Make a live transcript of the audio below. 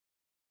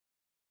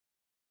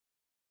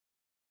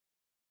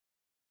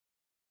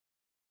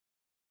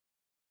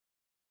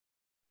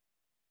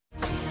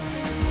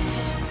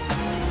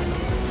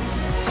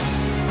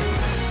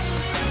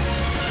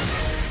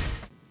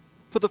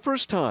the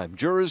first time,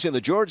 jurors in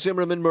the George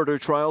Zimmerman murder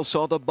trial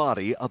saw the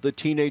body of the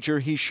teenager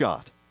he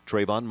shot,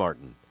 Trayvon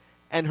Martin,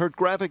 and heard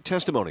graphic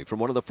testimony from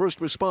one of the first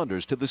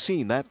responders to the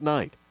scene that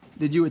night.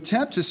 Did you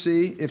attempt to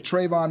see if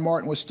Trayvon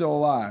Martin was still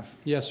alive?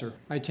 Yes, sir.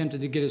 I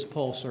attempted to get his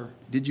pulse, sir.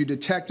 Did you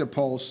detect a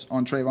pulse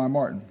on Trayvon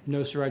Martin?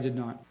 No, sir, I did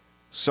not.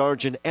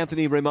 Sergeant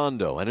Anthony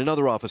Raimondo and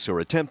another officer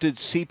attempted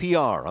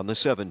CPR on the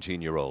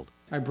 17-year-old.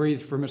 I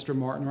breathed for Mr.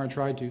 Martin, or I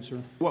tried to,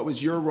 sir. What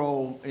was your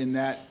role in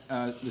that,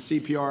 the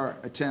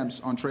CPR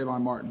attempts on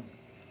Trayvon Martin?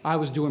 I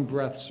was doing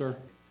breaths, sir.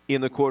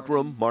 In the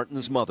courtroom,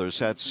 Martin's mother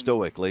sat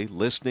stoically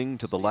listening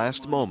to the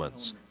last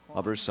moments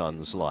of her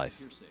son's life.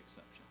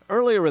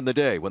 Earlier in the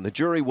day, when the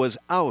jury was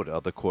out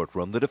of the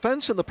courtroom, the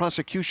defense and the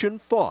prosecution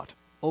fought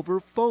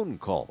over phone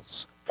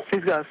calls.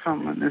 He's got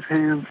something in his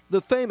hand. The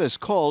famous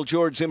call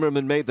George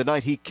Zimmerman made the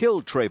night he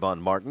killed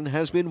Trayvon Martin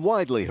has been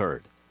widely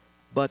heard,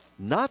 but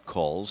not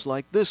calls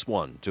like this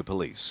one to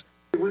police.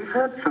 We've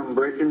had some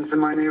break-ins in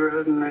my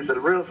neighborhood, and there's a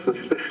real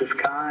suspicious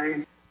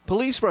guy.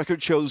 Police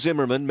records show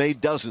Zimmerman made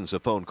dozens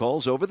of phone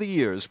calls over the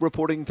years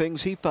reporting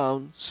things he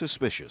found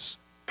suspicious.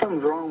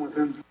 Something's wrong with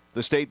him.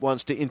 The state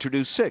wants to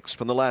introduce 6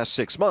 from the last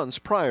 6 months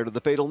prior to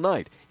the fatal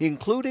night,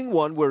 including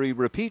one where he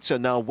repeats a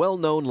now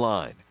well-known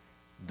line.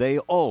 They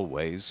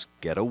always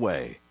get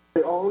away.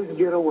 They always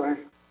get away.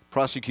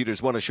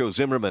 Prosecutors want to show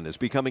Zimmerman is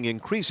becoming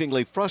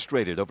increasingly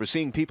frustrated over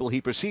seeing people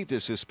he perceived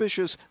as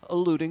suspicious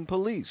eluding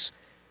police.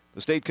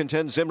 The state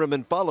contends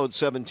Zimmerman followed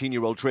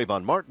 17-year-old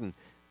Trayvon Martin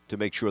to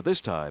make sure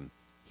this time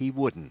he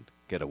wouldn't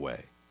get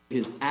away.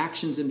 His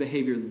actions and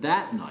behavior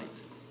that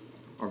night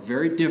are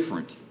very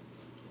different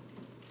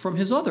from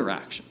his other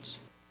actions.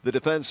 The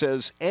defense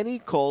says any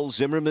calls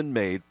Zimmerman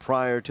made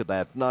prior to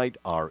that night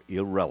are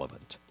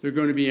irrelevant. They're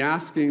going to be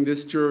asking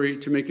this jury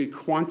to make a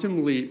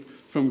quantum leap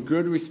from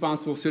good,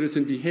 responsible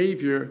citizen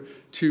behavior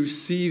to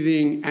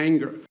seething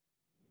anger.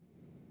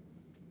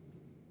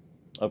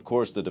 Of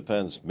course, the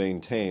defense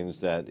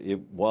maintains that it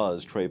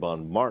was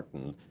Trayvon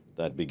Martin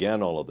that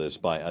began all of this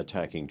by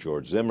attacking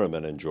George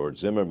Zimmerman, and George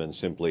Zimmerman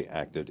simply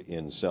acted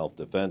in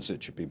self-defense.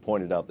 It should be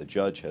pointed out the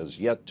judge has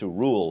yet to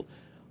rule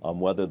on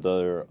whether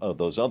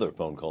those other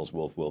phone calls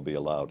will be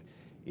allowed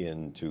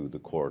into the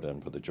court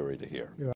and for the jury to hear. Yeah.